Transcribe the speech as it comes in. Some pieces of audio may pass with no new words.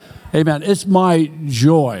Amen. It's my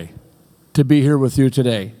joy to be here with you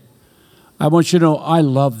today. I want you to know I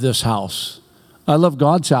love this house. I love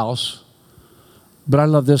God's house, but I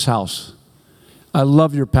love this house. I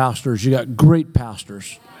love your pastors. You got great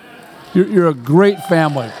pastors. You're a great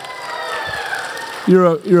family.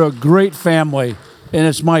 You're a great family, and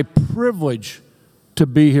it's my privilege to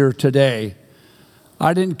be here today.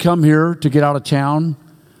 I didn't come here to get out of town.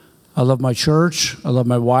 I love my church. I love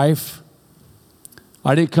my wife.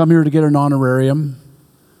 I didn't come here to get an honorarium.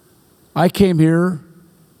 I came here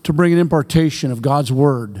to bring an impartation of God's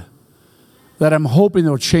word that I'm hoping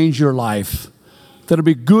will change your life, that'll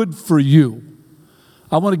be good for you.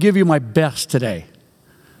 I want to give you my best today.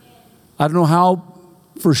 I don't know how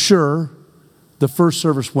for sure the first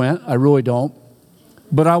service went. I really don't.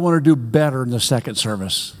 But I want to do better in the second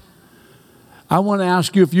service. I want to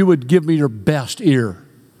ask you if you would give me your best ear,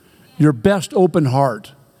 your best open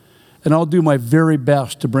heart, and I'll do my very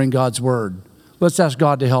best to bring God's word. Let's ask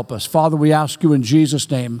God to help us. Father, we ask you in Jesus'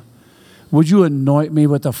 name, would you anoint me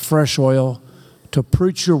with the fresh oil to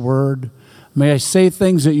preach your word? May I say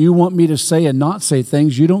things that you want me to say and not say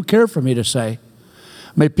things you don't care for me to say.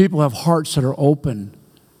 May people have hearts that are open,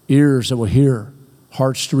 ears that will hear,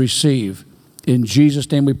 hearts to receive. In Jesus'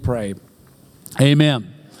 name we pray.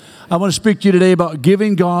 Amen. I want to speak to you today about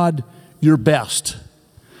giving God your best.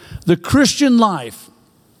 The Christian life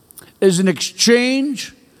is an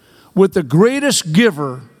exchange with the greatest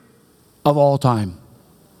giver of all time.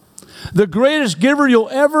 The greatest giver you'll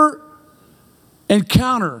ever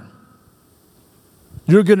encounter,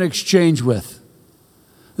 you're going to exchange with.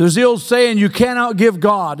 There's the old saying, you can't outgive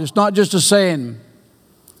God. It's not just a saying,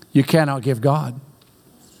 you can't outgive God.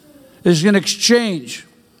 It's an exchange.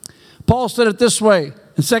 Paul said it this way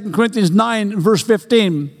in 2 Corinthians 9, verse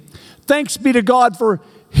 15. Thanks be to God for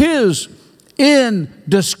his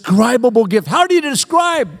indescribable gift. How do you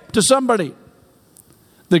describe to somebody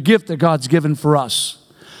the gift that God's given for us?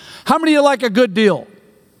 How many of you like a good deal?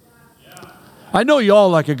 I know you all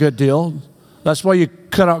like a good deal. That's why you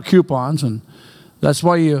cut out coupons, and that's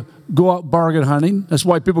why you go out bargain hunting. That's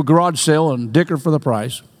why people garage sale and dicker for the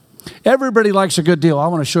price. Everybody likes a good deal. I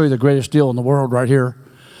want to show you the greatest deal in the world right here.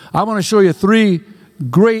 I want to show you 3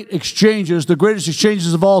 great exchanges, the greatest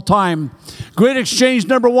exchanges of all time. Great exchange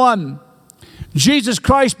number 1. Jesus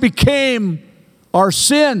Christ became our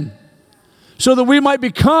sin so that we might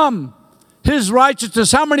become his righteousness.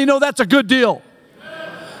 How many know that's a good deal?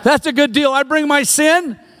 That's a good deal. I bring my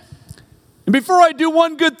sin, and before I do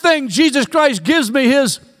one good thing, Jesus Christ gives me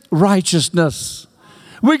his righteousness.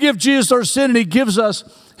 We give Jesus our sin, and he gives us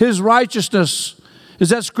his righteousness.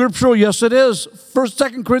 Is that scriptural? Yes, it is.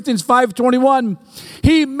 2 Corinthians 5:21.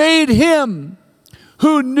 He made him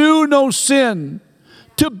who knew no sin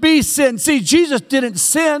to be sin. See, Jesus didn't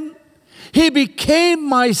sin. He became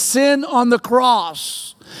my sin on the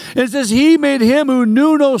cross. It says he made him who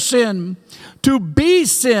knew no sin to be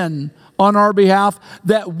sin on our behalf,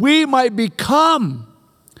 that we might become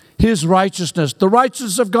his righteousness, the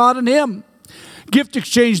righteousness of God in him. Gift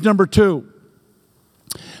exchange number 2.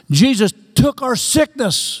 Jesus took our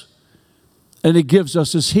sickness and he gives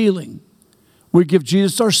us his healing. We give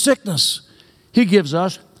Jesus our sickness. He gives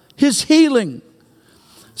us his healing.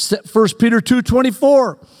 1 Peter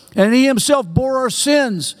 2:24. And he himself bore our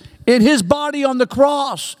sins in his body on the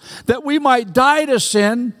cross, that we might die to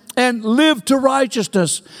sin and live to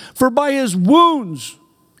righteousness. For by his wounds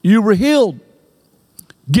you were healed.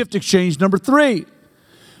 Gift exchange number 3.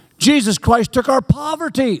 Jesus Christ took our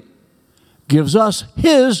poverty, gives us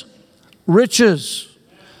his riches.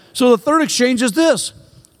 So the third exchange is this.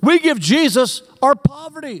 We give Jesus our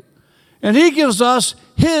poverty, and he gives us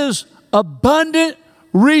his abundant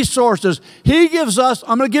resources. He gives us,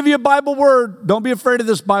 I'm going to give you a Bible word. Don't be afraid of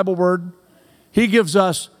this Bible word. He gives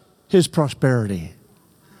us his prosperity.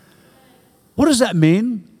 What does that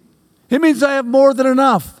mean? It means I have more than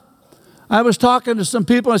enough. I was talking to some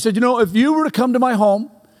people, and I said, you know, if you were to come to my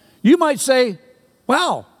home, you might say,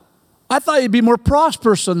 wow, I thought you'd be more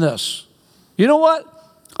prosperous than this. You know what?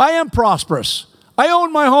 I am prosperous. I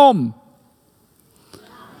own my home.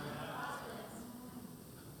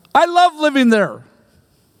 I love living there.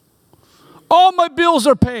 All my bills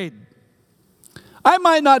are paid. I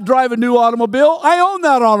might not drive a new automobile. I own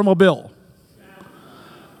that automobile.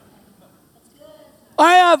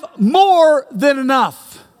 I have more than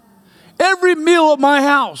enough. Every meal at my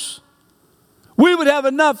house, we would have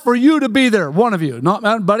enough for you to be there. One of you.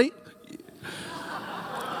 Not buddy.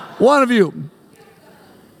 One of you.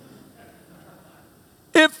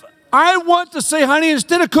 If I want to say, honey,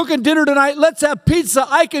 instead of cooking dinner tonight, let's have pizza,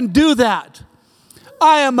 I can do that.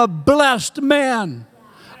 I am a blessed man.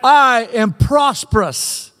 I am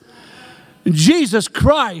prosperous. Jesus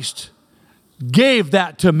Christ gave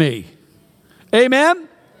that to me. Amen?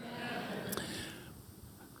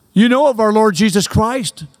 You know of our Lord Jesus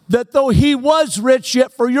Christ, that though he was rich,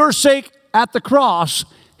 yet for your sake at the cross,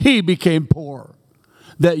 he became poor,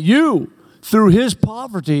 that you, through his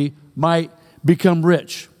poverty, might become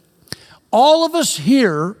rich. All of us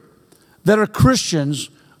here that are Christians,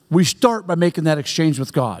 we start by making that exchange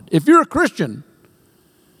with God. If you're a Christian,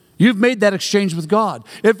 you've made that exchange with God.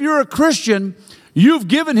 If you're a Christian, you've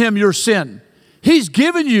given him your sin. He's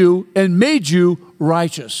given you and made you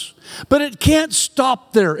righteous. But it can't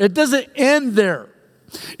stop there. It doesn't end there.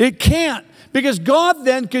 It can't, because God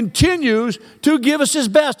then continues to give us his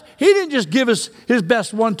best. He didn't just give us his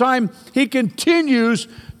best one time. He continues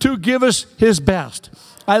to give us his best.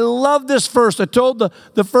 I love this verse. I told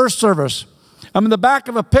the first service, I'm in the back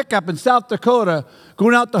of a pickup in South Dakota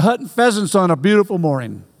going out to hunting pheasants on a beautiful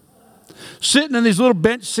morning. Sitting in these little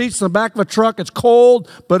bench seats in the back of a truck. It's cold,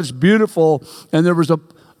 but it's beautiful. And there was a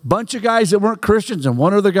bunch of guys that weren't Christians and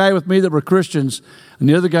one other guy with me that were Christians. And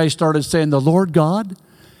the other guy started saying, the Lord God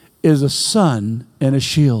is a sun and a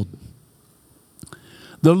shield.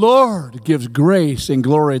 The Lord gives grace and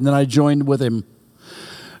glory. And then I joined with him.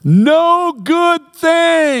 No good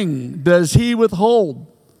thing does he withhold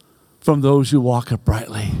from those who walk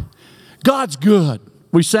uprightly. God's good.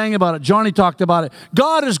 We sang about it. Johnny talked about it.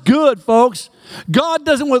 God is good, folks. God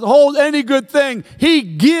doesn't withhold any good thing. He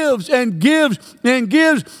gives and gives and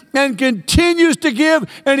gives and continues to give,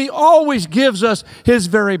 and he always gives us his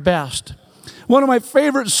very best. One of my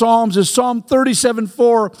favorite Psalms is Psalm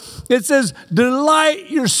 37:4. It says, delight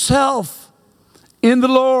yourself in the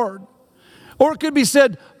Lord. Or it could be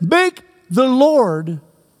said, make the Lord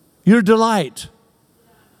your delight.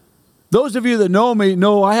 Those of you that know me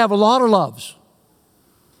know I have a lot of loves.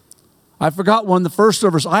 I forgot one, the first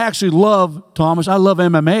service. I actually love, Thomas, I love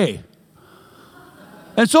MMA.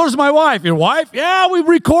 And so does my wife. Your wife? Yeah, we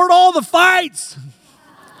record all the fights.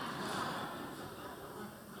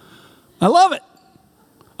 I love it.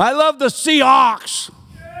 I love the Seahawks.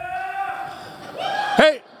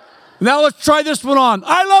 Hey, now let's try this one on.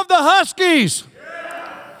 I love the Huskies.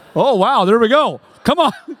 Oh, wow, there we go. Come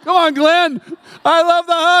on, Glenn. I love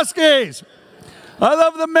the Huskies. I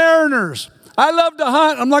love the Mariners. I love to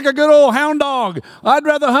hunt. I'm like a good old hound dog. I'd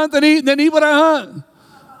rather hunt than eat what I hunt.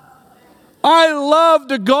 I love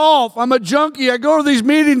to golf. I'm a junkie. I go to these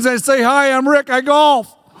meetings and I say, hi, I'm Rick. I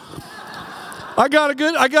golf. I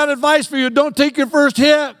got advice for you. Don't take your first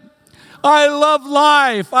hit. I love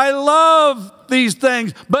life. I love these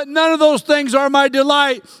things. But none of those things are my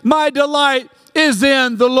delight. My delight is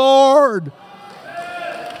in the Lord.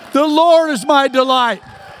 The Lord is my delight.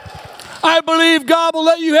 I believe God will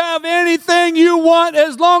let you have anything you want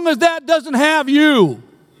as long as that doesn't have you.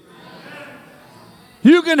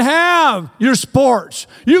 You can have your sports.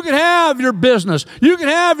 You can have your business. You can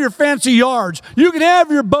have your fancy yards. You can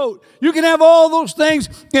have your boat. You can have all those things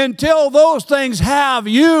until those things have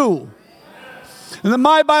you. And then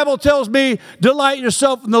my Bible tells me, delight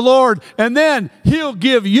yourself in the Lord, and then he'll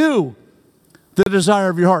give you the desire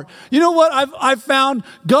of your heart. You know what I've found?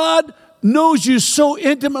 God knows you so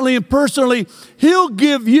intimately and personally, he'll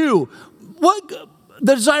give you what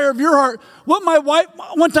the desire of your heart. What my wife,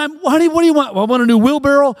 one time, honey, what do you want? Well, I want a new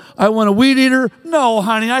wheelbarrow. I want a weed eater. No,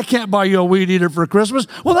 honey, I can't buy you a weed eater for Christmas.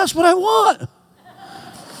 Well, that's what I want.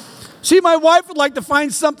 See, my wife would like to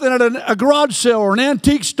find something at a garage sale or an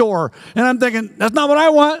antique store. And I'm thinking, that's not what I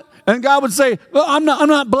want. And God would say, well, I'm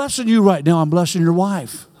not blessing you right now. I'm blessing your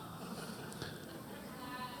wife.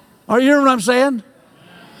 Are you hearing what I'm saying?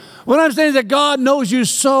 What I'm saying is that God knows you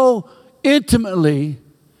so intimately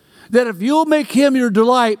that if you'll make him your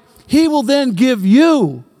delight, he will then give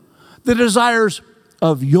you the desires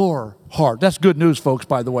of your heart. That's good news, folks,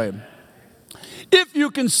 by the way. If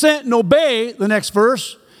you consent and obey, the next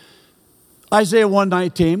verse, Isaiah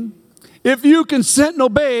 1:19, if you consent and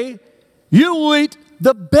obey, you will eat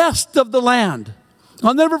the best of the land.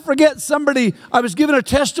 I'll never forget somebody, I was giving a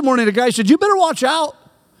testimony, and a guy said, you better watch out.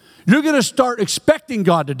 You're going to start expecting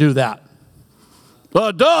God to do that.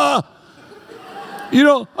 Duh. You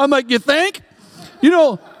know, I'm like, you think? You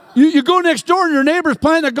know, you go next door and your neighbor's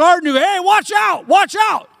planting a garden. You go, hey, watch out, watch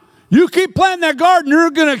out. You keep planting that garden,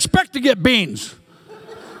 you're going to expect to get beans.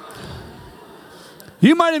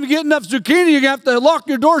 You might even get enough zucchini, you're going to have to lock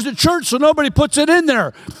your doors at church so nobody puts it in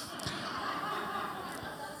there.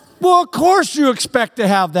 Well, of course you expect to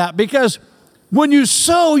have that, because when you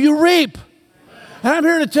sow, you reap. And I'm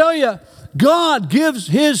here to tell you, God gives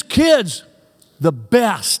his kids the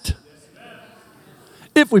best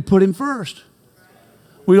if we put him first.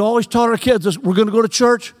 We always taught our kids this, we're going to go to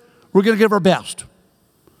church, we're going to give our best.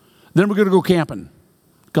 Then we're going to go camping.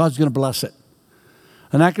 God's going to bless it.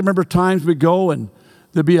 And I can remember times we go and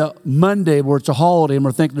there'd be a Monday where it's a holiday and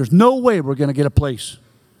we're thinking there's no way we're going to get a place.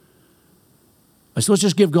 I said, let's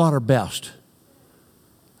just give God our best.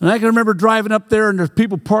 And I can remember driving up there and there's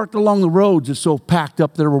people parked along the roads. It's so packed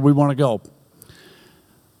up there where we want to go.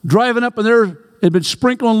 Driving up and there it had been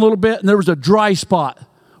sprinkling a little bit and there was a dry spot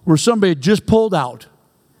where somebody had just pulled out.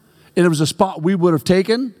 And it was a spot we would have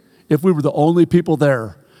taken if we were the only people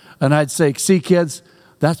there. And I'd say, see, kids,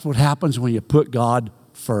 that's what happens when you put God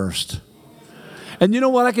first. And you know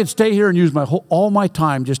what? I could stay here and use all my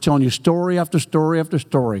time just telling you story after story after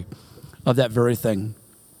story of that very thing.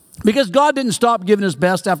 Because God didn't stop giving his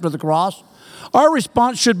best after the cross. Our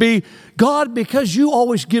response should be, God, because you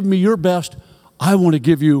always give me your best, I want to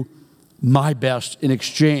give you my best in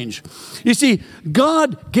exchange. You see,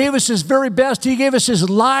 God gave us his very best. He gave us his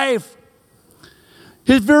life.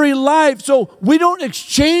 His very life. So we don't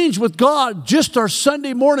exchange with God just our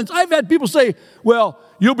Sunday mornings. I've had people say, well,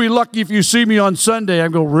 you'll be lucky if you see me on Sunday. I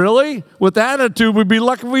go, really? With that attitude, we'd be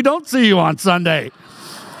lucky if we don't see you on Sunday.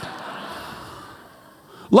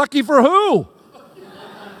 Lucky for who?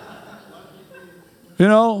 You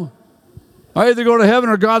know, I either go to heaven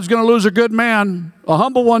or God's going to lose a good man, a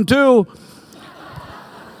humble one too.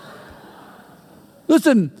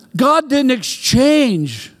 Listen, God didn't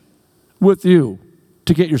exchange with you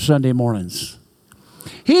to get your Sunday mornings.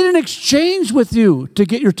 He didn't exchange with you to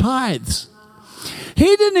get your tithes.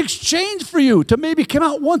 He didn't exchange for you to maybe come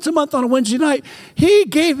out once a month on a Wednesday night. He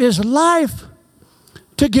gave his life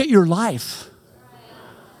to get your life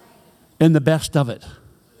and the best of it.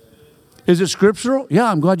 Is it scriptural?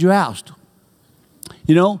 Yeah, I'm glad you asked.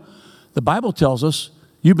 You know, the Bible tells us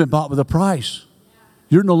you've been bought with a price.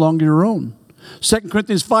 You're no longer your own. 2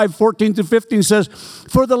 Corinthians 5:14-15 says,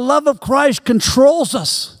 for the love of Christ controls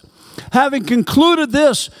us, having concluded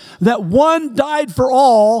this, that one died for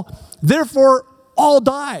all, therefore all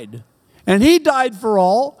died. And he died for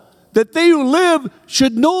all, that they who live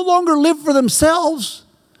should no longer live for themselves,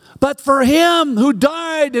 but for him who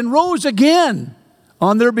died and rose again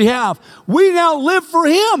on their behalf. We now live for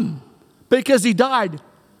him because he died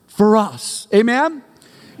for us. Amen?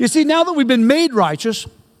 You see, now that we've been made righteous,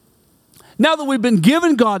 now that we've been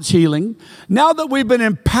given God's healing, now that we've been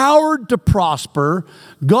empowered to prosper,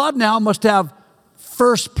 God now must have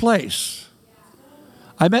first place.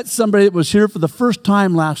 I met somebody that was here for the first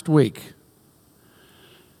time last week.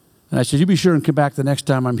 And I said, you be sure and come back the next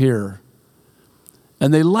time I'm here.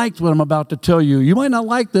 And they liked what I'm about to tell you. You might not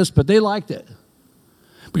like this, but they liked it.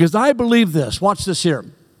 Because I believe this. Watch this here.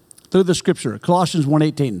 Through the scripture, Colossians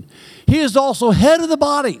 1:18. He is also head of the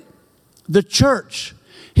body, the church.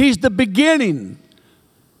 He's the beginning.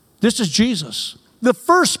 This is Jesus, the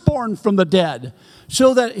firstborn from the dead,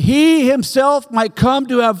 so that he himself might come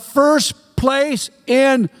to have first place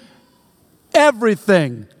in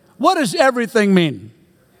everything. What does everything mean?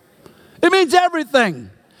 It means everything.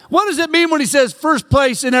 What does it mean when he says first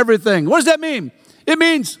place in everything? What does that mean? It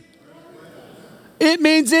means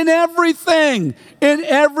in everything, in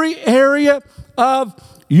every area of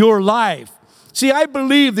your life. See, I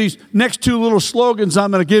believe these next two little slogans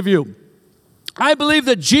I'm going to give you. I believe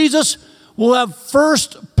that Jesus will have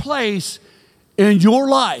first place in your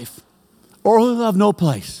life, or he'll have no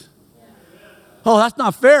place. Oh, that's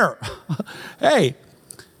not fair. Hey,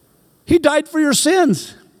 he died for your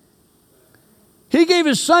sins. He gave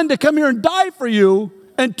his son to come here and die for you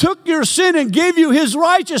and took your sin and gave you his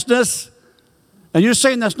righteousness. And you're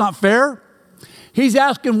saying that's not fair? He's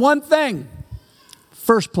asking one thing,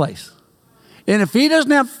 first place. And if he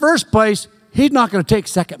doesn't have first place, he's not going to take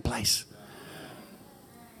second place.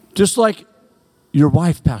 Just like your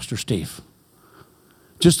wife, Pastor Steve.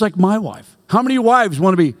 Just like my wife. How many wives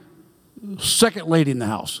want to be second lady in the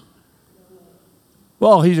house?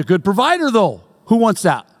 Well, he's a good provider, though. Who wants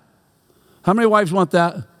that? How many wives want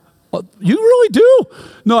that? You really do?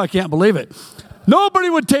 No, I can't believe it. Nobody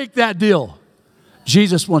would take that deal.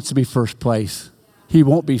 Jesus wants to be first place. He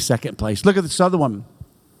won't be second place. Look at this other one.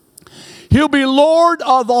 He'll be Lord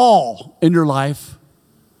of all in your life,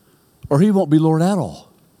 or he won't be Lord at all.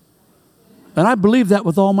 And I believe that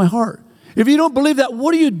with all my heart. If you don't believe that,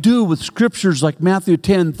 what do you do with scriptures like Matthew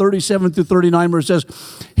 10:37-39, where it says,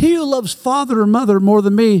 he who loves father or mother more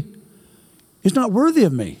than me is not worthy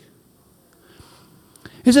of me.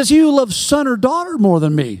 It says, he who loves son or daughter more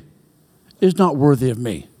than me is not worthy of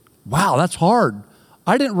me. Wow, that's hard.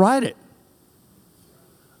 I didn't write it.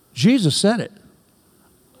 Jesus said it.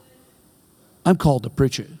 I'm called to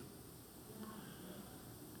preach it.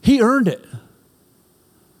 He earned it.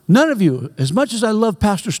 None of you, as much as I love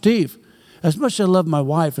Pastor Steve, as much as I love my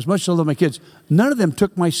wife, as much as I love my kids, none of them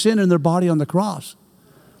took my sin in their body on the cross.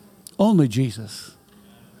 Only Jesus.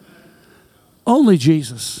 Only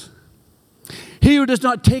Jesus. He who does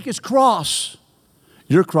not take his cross,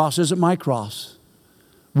 your cross isn't my cross.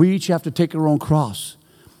 We each have to take our own cross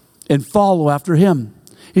and follow after him.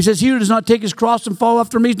 He says, he who does not take his cross and follow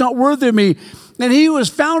after me is not worthy of me. And he who has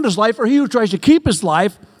found his life, or he who tries to keep his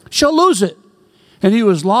life, shall lose it. And he who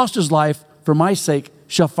has lost his life for my sake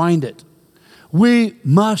shall find it. We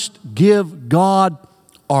must give God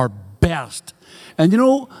our best. And you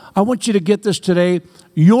know, I want you to get this today,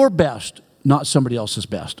 your best, not somebody else's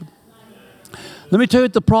best. Let me tell you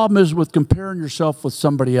what the problem is with comparing yourself with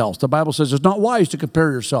somebody else. The Bible says it's not wise to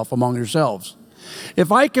compare yourself among yourselves.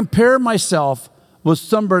 If I compare myself with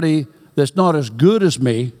somebody that's not as good as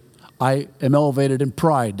me, I am elevated in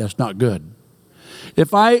pride. That's not good.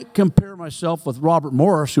 If I compare myself with Robert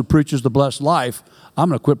Morris, who preaches the blessed life, I'm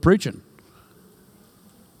going to quit preaching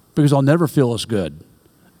because I'll never feel as good.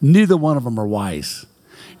 Neither one of them are wise.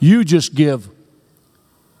 You just give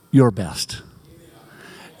your best.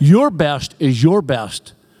 Your best is your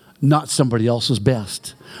best, not somebody else's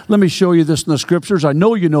best. Let me show you this in the scriptures. I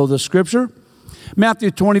know you know this scripture. Matthew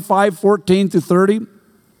 25, 14 through 30.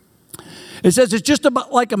 It says it's just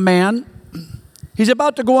about like a man. He's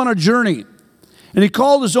about to go on a journey. And he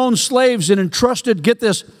called his own slaves and entrusted, get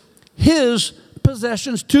this, his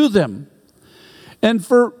possessions to them. And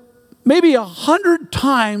for maybe 100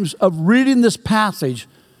 times of reading this passage,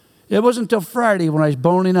 it wasn't until Friday when I was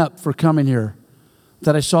boning up for coming here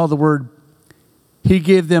that I saw the word, he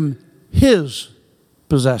gave them his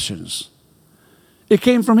possessions. It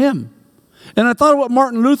came from him. And I thought of what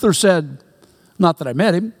Martin Luther said, not that I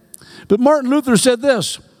met him, but Martin Luther said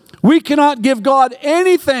this, we cannot give God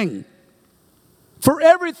anything, for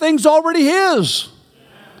everything's already his.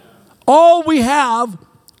 All we have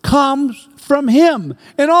comes from him.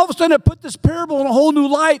 And all of a sudden it put this parable in a whole new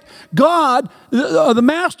light. God, the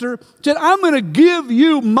master, said, I'm going to give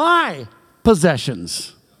you my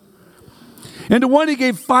possessions. And to one he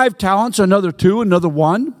gave 5 talents, another 2, another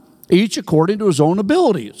 1, each according to his own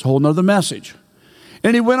ability. It's a whole nother message.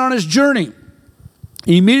 And he went on his journey.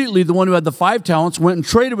 Immediately the one who had the 5 talents went and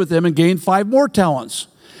traded with him and gained 5 more talents.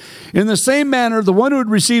 In the same manner, the one who had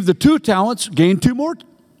received the 2 talents gained 2 more.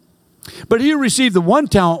 But he who received the 1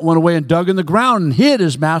 talent went away and dug in the ground and hid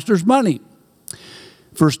his master's money.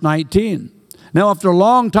 Verse 19. Now after a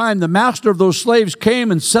long time, the master of those slaves came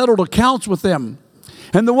and settled accounts with them.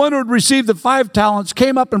 And the one who had received the 5 talents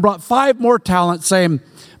came up and brought 5 more talents, saying,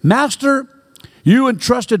 Master, you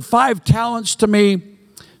entrusted 5 talents to me.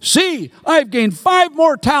 See, I have gained 5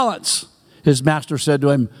 more talents. His master said to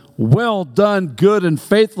him, well done, good and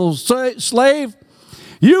faithful slave.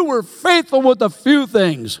 You were faithful with a few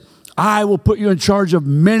things. I will put you in charge of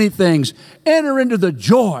many things. Enter into the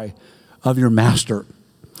joy of your master.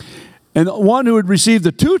 And the one who had received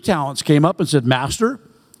the 2 talents came up and said, Master,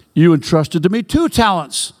 you entrusted to me 2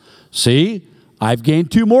 talents. See, I've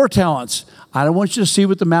gained 2 more talents. I want you to see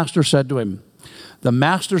what the master said to him. The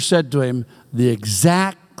master said to him the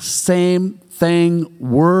exact same thing,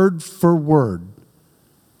 word for word,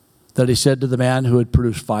 that he said to the man who had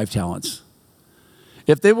produced 5 talents.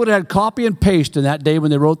 If they would have had copy and paste in that day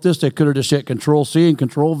when they wrote this, they could have just hit Control-C and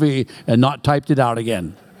Control-V and not typed it out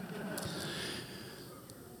again.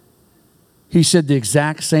 He said the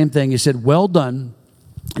exact same thing. He said, well done,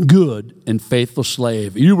 good and faithful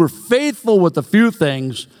slave. You were faithful with a few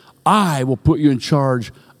things. I will put you in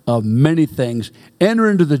charge of many things. Enter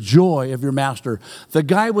into the joy of your master. The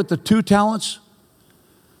guy with the 2 talents,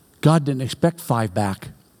 God didn't expect 5 back.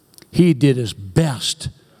 He did his best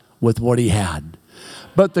with what he had.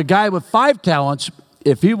 But the guy with 5 talents,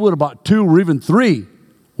 if he would have bought 2 or even 3,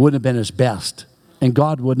 wouldn't have been his best. And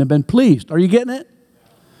God wouldn't have been pleased. Are you getting it?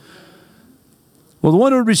 Well, the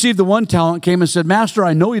one who had received the 1 talent came and said, Master,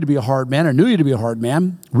 I know you to be a hard man. I knew you to be a hard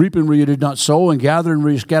man, reaping where you did not sow and gathering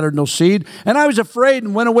where you scattered no seed. And I was afraid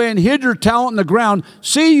and went away and hid your talent in the ground.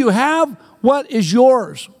 See, you have what is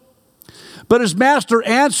yours. But his master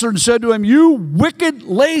answered and said to him, you wicked,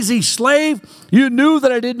 lazy slave, you knew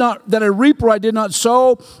that I reap where I did not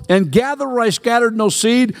sow and gather where I scattered no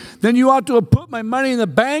seed. Then you ought to have put my money in the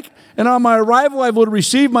bank, and on my arrival I would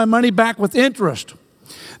receive my money back with interest.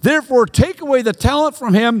 Therefore, take away the talent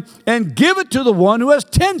from him and give it to the one who has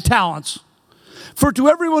 10 talents. For to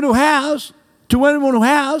anyone who has,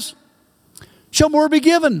 shall more be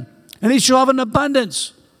given, and he shall have an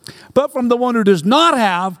abundance. But from the one who does not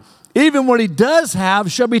have, even what he does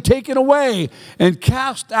have shall be taken away, and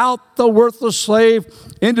cast out the worthless slave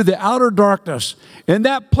into the outer darkness. In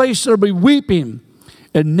that place there will be weeping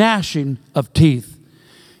and gnashing of teeth.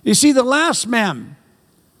 You see, the last man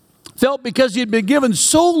felt because he had been given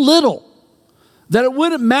so little that it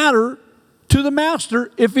wouldn't matter to the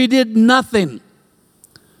master if he did nothing.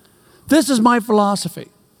 This is my philosophy.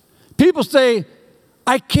 People say,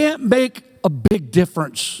 I can't make a big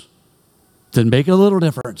difference. Then make a little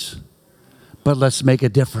difference. But let's make a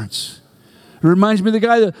difference. It reminds me of the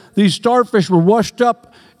guy that these starfish were washed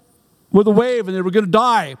up with a wave and they were going to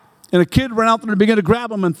die. And a kid ran out there and began to grab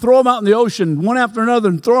them and throw them out in the ocean, one after another,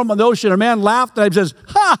 and throw them in the ocean. A man laughed at him and says,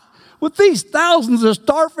 "Ha! With these thousands of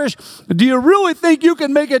starfish, do you really think you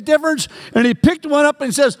can make a difference?" And he picked one up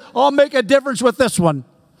and says, "I'll make a difference with this one."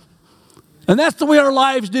 And that's the way our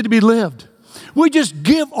lives need to be lived. We just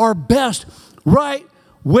give our best right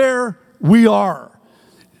where we are.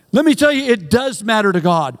 Let me tell you, it does matter to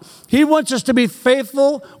God. He wants us to be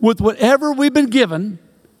faithful with whatever we've been given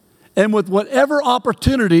and with whatever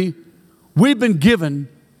opportunity we've been given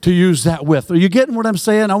to use that with. Are you getting what I'm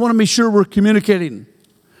saying? I want to be sure we're communicating.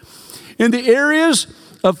 In the areas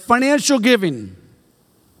of financial giving,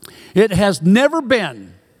 it has never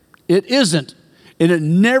been, it isn't, and it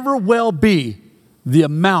never will be the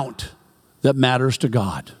amount that matters to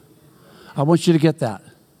God. I want you to get that.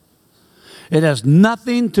 It has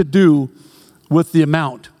nothing to do with the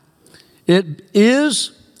amount. It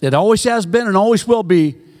is, it always has been and always will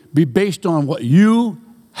be based on what you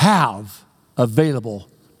have available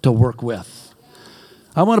to work with.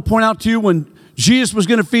 I want to point out to you when Jesus was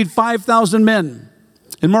going to feed 5,000 men.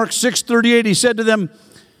 In Mark 6:38, he said to them,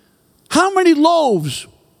 "How many loaves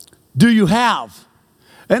do you have?"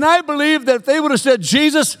 And I believe that if they would have said,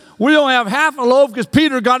 "Jesus, we only have half a loaf because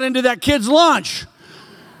Peter got into that kid's lunch."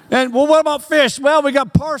 And, "Well, what about fish?" "Well, we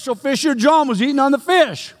got partial fish here. John was eating on the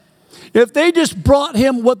fish." If they just brought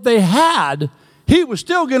him what they had, he was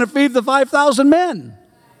still going to feed the 5,000 men.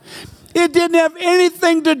 It didn't have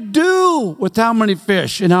anything to do with how many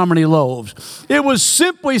fish and how many loaves. It was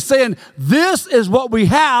simply saying, this is what we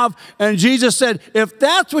have. And Jesus said, if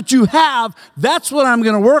that's what you have, that's what I'm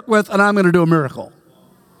going to work with, and I'm going to do a miracle.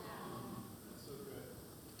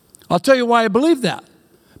 I'll tell you why I believe that.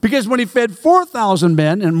 Because when he fed 4,000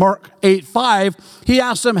 men in Mark 8:5, he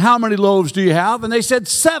asked them, "How many loaves do you have?" And they said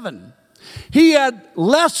 7. He had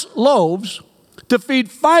less loaves to feed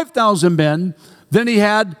 5,000 men than he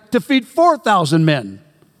had to feed 4,000 men.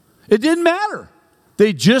 It didn't matter.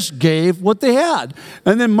 They just gave what they had.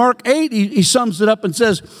 And then Mark 8, he sums it up and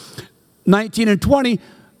says, 19 and 20,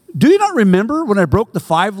 "Do you not remember when I broke the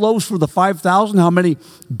 5 loaves for the 5,000, how many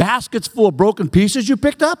baskets full of broken pieces you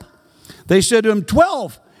picked up?" They said to him,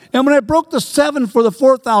 12. "And when I broke the 7 for the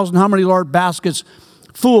 4,000, how many large baskets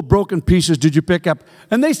full of broken pieces did you pick up?"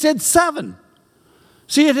 And they said 7.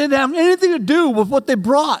 See, it didn't have anything to do with what they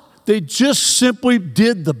brought. They just simply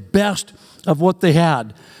did the best of what they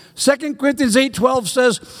had. 2 Corinthians 8:12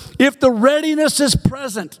 says, "If the readiness is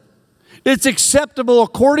present, it's acceptable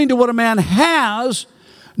according to what a man has,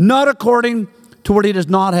 not according to what he does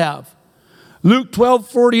not have." Luke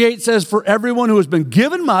 12:48 says, "For everyone who has been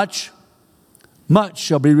given much, much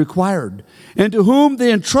shall be required. And to whom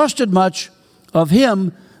they entrusted much, of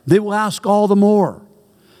him they will ask all the more."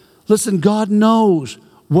 Listen, God knows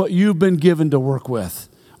what you've been given to work with.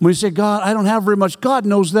 When you say, "God, I don't have very much," God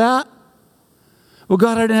knows that. "Well,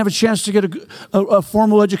 God, I didn't have a chance to get a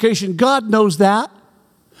formal education." God knows that.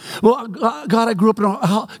 "Well, God, I grew up in a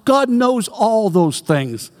house." God knows all those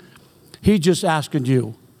things. He's just asking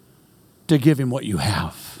you to give him what you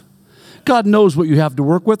have. God knows what you have to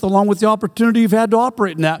work with, along with the opportunity you've had to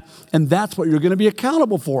operate in that. And that's what you're going to be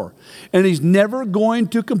accountable for. And he's never going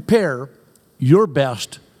to compare your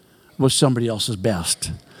best with somebody else's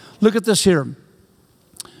best. Look at this here.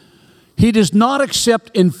 He does not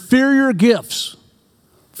accept inferior gifts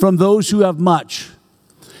from those who have much,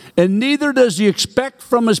 and neither does he expect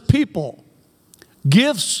from his people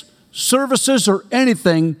gifts, services, or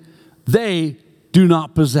anything they do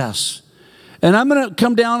not possess. And I'm going to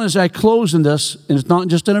come down as I close in this, and it's not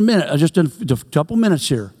just in a minute, just in a couple minutes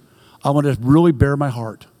here. I want to really bare my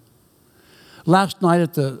heart. Last night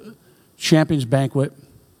at the Champions Banquet,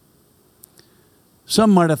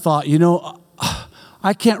 some might have thought, you know,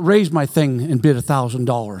 I can't raise my thing and bid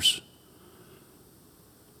 $1,000.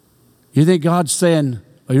 You think God's saying,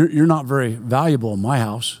 you're not very valuable in my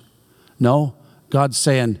house? No, God's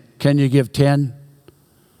saying, can you give 10?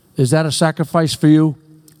 Is that a sacrifice for you?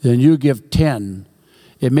 Then you give 10.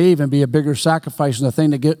 It may even be a bigger sacrifice than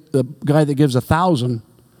the guy that gives 1,000,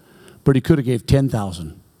 but he could have gave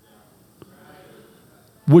 10,000.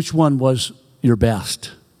 Which one was your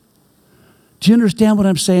best? Do you understand what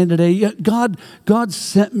I'm saying today? God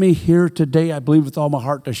sent me here today, I believe with all my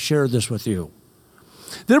heart, to share this with you.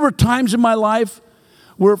 There were times in my life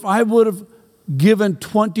where if I would have given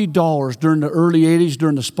 $20 during the early 80s,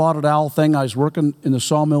 during the spotted owl thing, I was working in the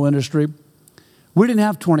sawmill industry, we didn't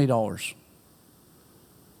have $20.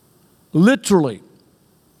 Literally,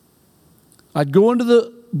 I'd go into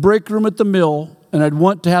the break room at the mill, and I'd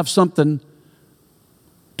want to have something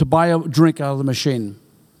to buy a drink out of the machine.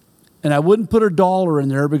 And I wouldn't put $1 in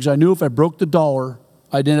there because I knew if I broke the dollar,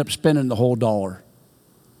 I'd end up spending the whole dollar.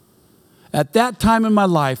 At that time in my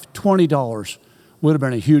life, $20 would have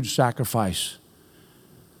been a huge sacrifice.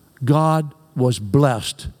 God was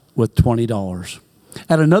blessed with $20.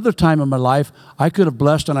 At another time in my life, I could have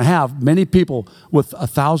blessed, and I have, many people with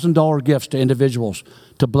 $1,000 gifts to individuals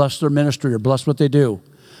to bless their ministry or bless what they do.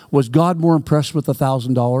 Was God more impressed with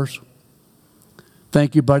 $1,000?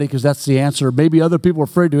 Thank you, buddy, because that's the answer. Maybe other people are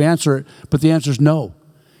afraid to answer it, but the answer is no.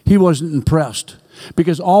 He wasn't impressed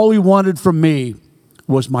because all he wanted from me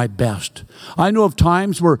was my best. I know of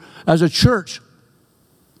times where, as a church,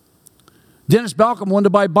 Dennis Balcom wanted to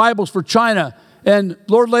buy Bibles for China, and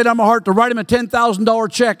Lord laid on my heart to write him a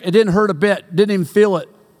 $10,000 check. It didn't hurt a bit. Didn't even feel it.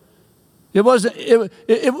 It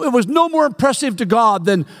was no more impressive to God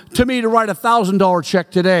than to me to write a $1,000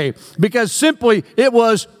 check today, because simply it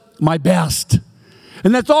was my best.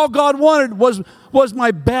 And that's all God wanted was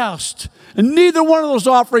my best. And neither one of those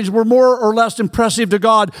offerings were more or less impressive to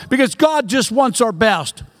God, because God just wants our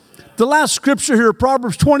best. The last scripture here,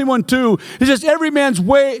 Proverbs 21:2, it says, every man's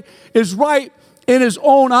way is right in his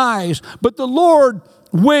own eyes, but the Lord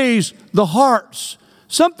weighs the hearts.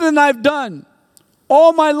 Something I've done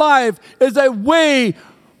all my life is I weigh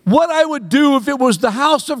what I would do if it was the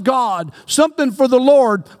house of God, something for the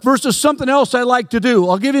Lord versus something else I like to do.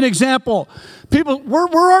 I'll give you an example. People,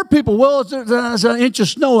 where are people? Well, there's an inch of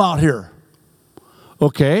snow out here.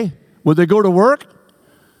 Okay, would they go to work?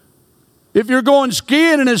 If you're going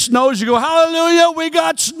skiing and it snows, you go, hallelujah, we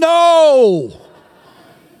got snow.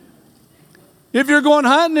 If you're going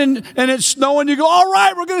hunting and it's snowing, you go, all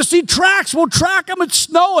right, we're going to see tracks. We'll track them. It's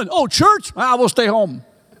snowing. Oh, church? We'll stay home.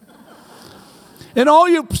 And all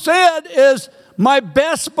you said is, my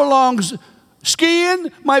best belongs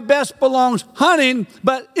skiing, my best belongs hunting,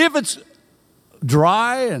 but if it's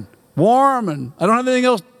dry and warm and I don't have anything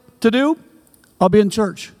else to do, I'll be in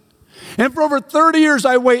church. And for over 30 years,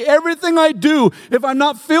 I weigh everything I do. If I'm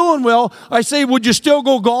not feeling well, I say, would you still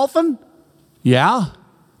go golfing? Yeah.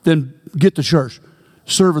 Then get to church.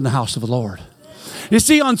 Serve in the house of the Lord. You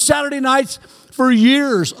see, on Saturday nights, for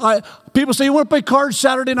years, people say, you want to play cards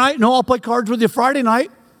Saturday night? No, I'll play cards with you Friday night.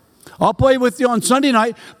 I'll play with you on Sunday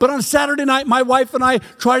night. But on Saturday night, my wife and I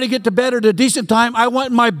try to get to bed at a decent time. I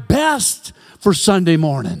want my best for Sunday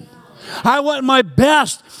morning. I want my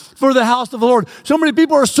best for the house of the Lord. So many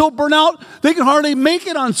people are so burnt out, they can hardly make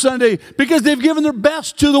it on Sunday because they've given their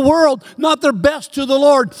best to the world, not their best to the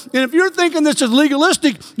Lord. And if you're thinking this is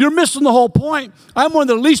legalistic, you're missing the whole point. I'm one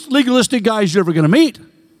of the least legalistic guys you're ever going to meet.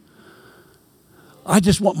 I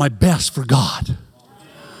just want my best for God.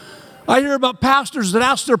 I hear about pastors that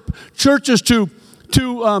ask their churches to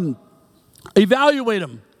evaluate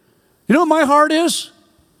them. You know what my heart is?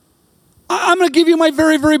 I'm going to give you my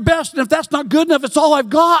very, very best, and if that's not good enough, it's all I've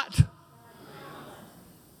got.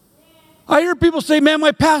 I hear people say, man,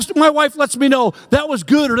 my wife lets me know that was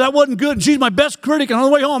good or that wasn't good, and she's my best critic, and on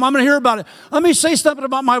the way home, I'm going to hear about it. Let me say something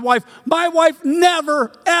about my wife. My wife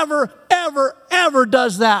never, ever, ever, ever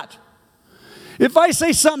does that. If I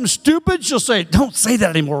say something stupid, she'll say, don't say that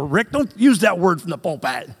anymore, Rick. Don't use that word from the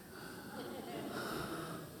pulpit.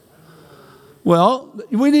 Well,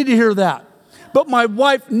 we need to hear that. But my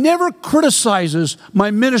wife never criticizes my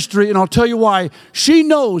ministry, and I'll tell you why. She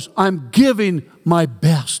knows I'm giving my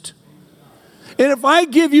best. And if I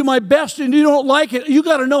give you my best and you don't like it, you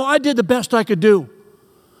got to know I did the best I could do.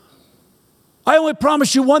 I only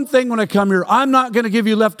promise you one thing when I come here. I'm not going to give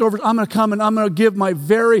you leftovers. I'm going to come and I'm going to give my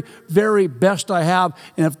very, very best I have.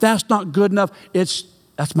 And if that's not good enough,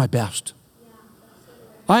 that's my best.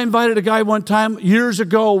 I invited a guy one time years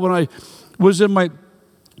ago when I was in my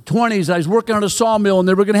 20s. I was working on a sawmill, and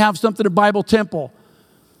they were going to have something at Bible Temple.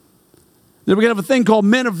 They were going to have a thing called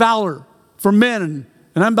Men of Valor for men.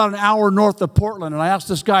 And I'm about an hour north of Portland. And I asked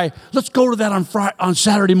this guy, let's go to that on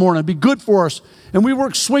Saturday morning. It'd be good for us. And we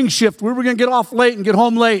worked swing shift. We were going to get off late and get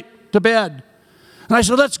home late to bed. And I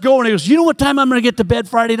said, let's go. And he goes, you know what time I'm going to get to bed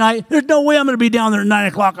Friday night? There's no way I'm going to be down there at 9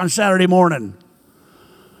 o'clock on Saturday morning.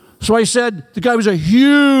 So I said, the guy was a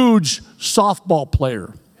huge softball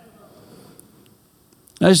player.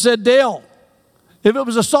 I said, Dale, if it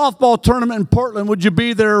was a softball tournament in Portland, would you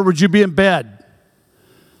be there or would you be in bed?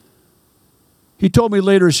 He told me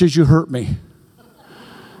later, he says, you hurt me.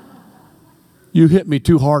 You hit me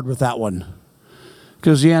too hard with that one.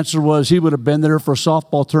 Because the answer was he would have been there for a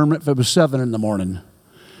softball tournament if it was 7 in the morning.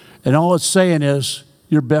 And all it's saying is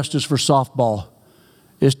your best is for softball.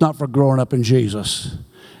 It's not for growing up in Jesus.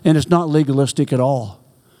 And it's not legalistic at all.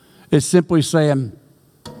 It's simply saying,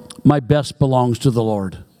 my best belongs to the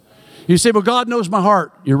Lord. You say, well, God knows my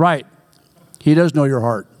heart. You're right. He does know your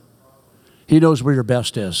heart. He knows where your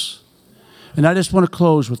best is. And I just want to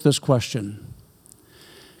close with this question.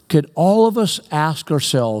 Could all of us ask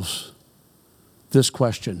ourselves this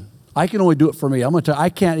question? I can only do it for me. I'm going to tell you, I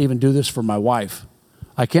can't even do this for my wife.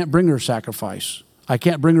 I can't bring her sacrifice. I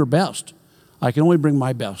can't bring her best. I can only bring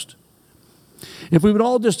my best. If we would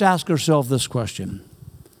all just ask ourselves this question.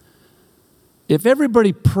 If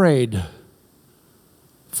everybody prayed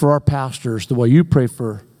for our pastors the way you pray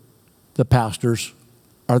for the pastors,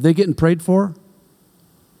 are they getting prayed for?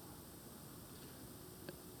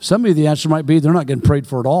 Some of you, the answer might be they're not getting prayed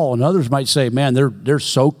for at all, and others might say, man, they're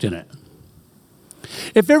soaked in it.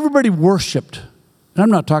 If everybody worshiped, and I'm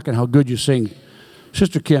not talking how good you sing.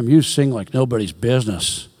 Sister Kim, you sing like nobody's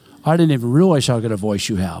business. I didn't even realize how good a voice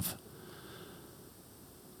you have.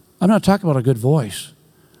 I'm not talking about a good voice.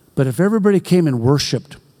 But if everybody came and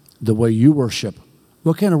worshiped the way you worship,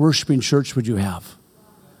 what kind of worshiping church would you have?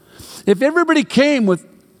 If everybody came with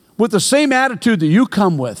the same attitude that you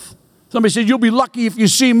come with, somebody said, you'll be lucky if you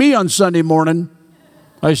see me on Sunday morning.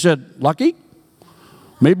 I said, lucky?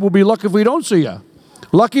 Maybe we'll be lucky if we don't see you.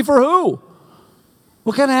 Lucky for who?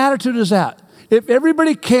 What kind of attitude is that? If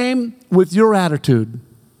everybody came with your attitude,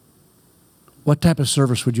 what type of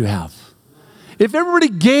service would you have? If everybody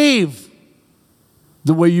gave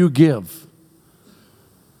the way you give,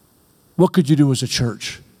 what could you do as a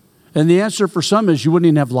church? And the answer for some is you wouldn't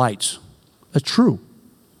even have lights. That's true.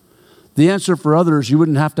 The answer for others, you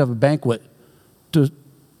wouldn't have to have a banquet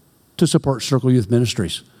to support Circle Youth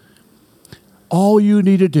Ministries. All you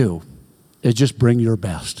need to do is just bring your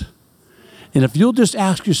best. And if you'll just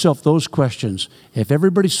ask yourself those questions, if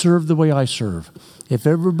everybody served the way I serve, if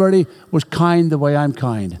everybody was kind the way I'm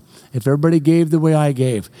kind, if everybody gave the way I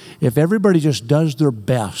gave, if everybody just does their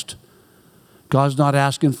best, God's not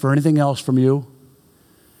asking for anything else from you.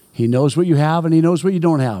 He knows what you have and He knows what you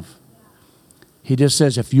don't have. He just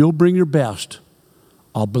says, if you'll bring your best,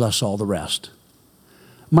 I'll bless all the rest.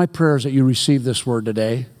 My prayer is that you receive this word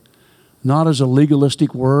today, not as a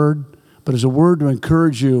legalistic word, but as a word to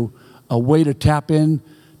encourage you, a way to tap in,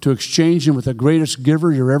 to exchange Him with the greatest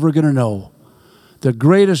giver you're ever going to know. The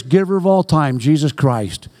greatest giver of all time, Jesus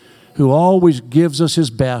Christ, who always gives us His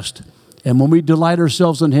best. And when we delight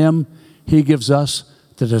ourselves in Him, He gives us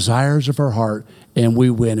the desires of our heart, and we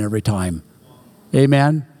win every time.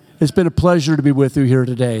 Amen. It's been a pleasure to be with you here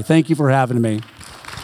today. Thank you for having me.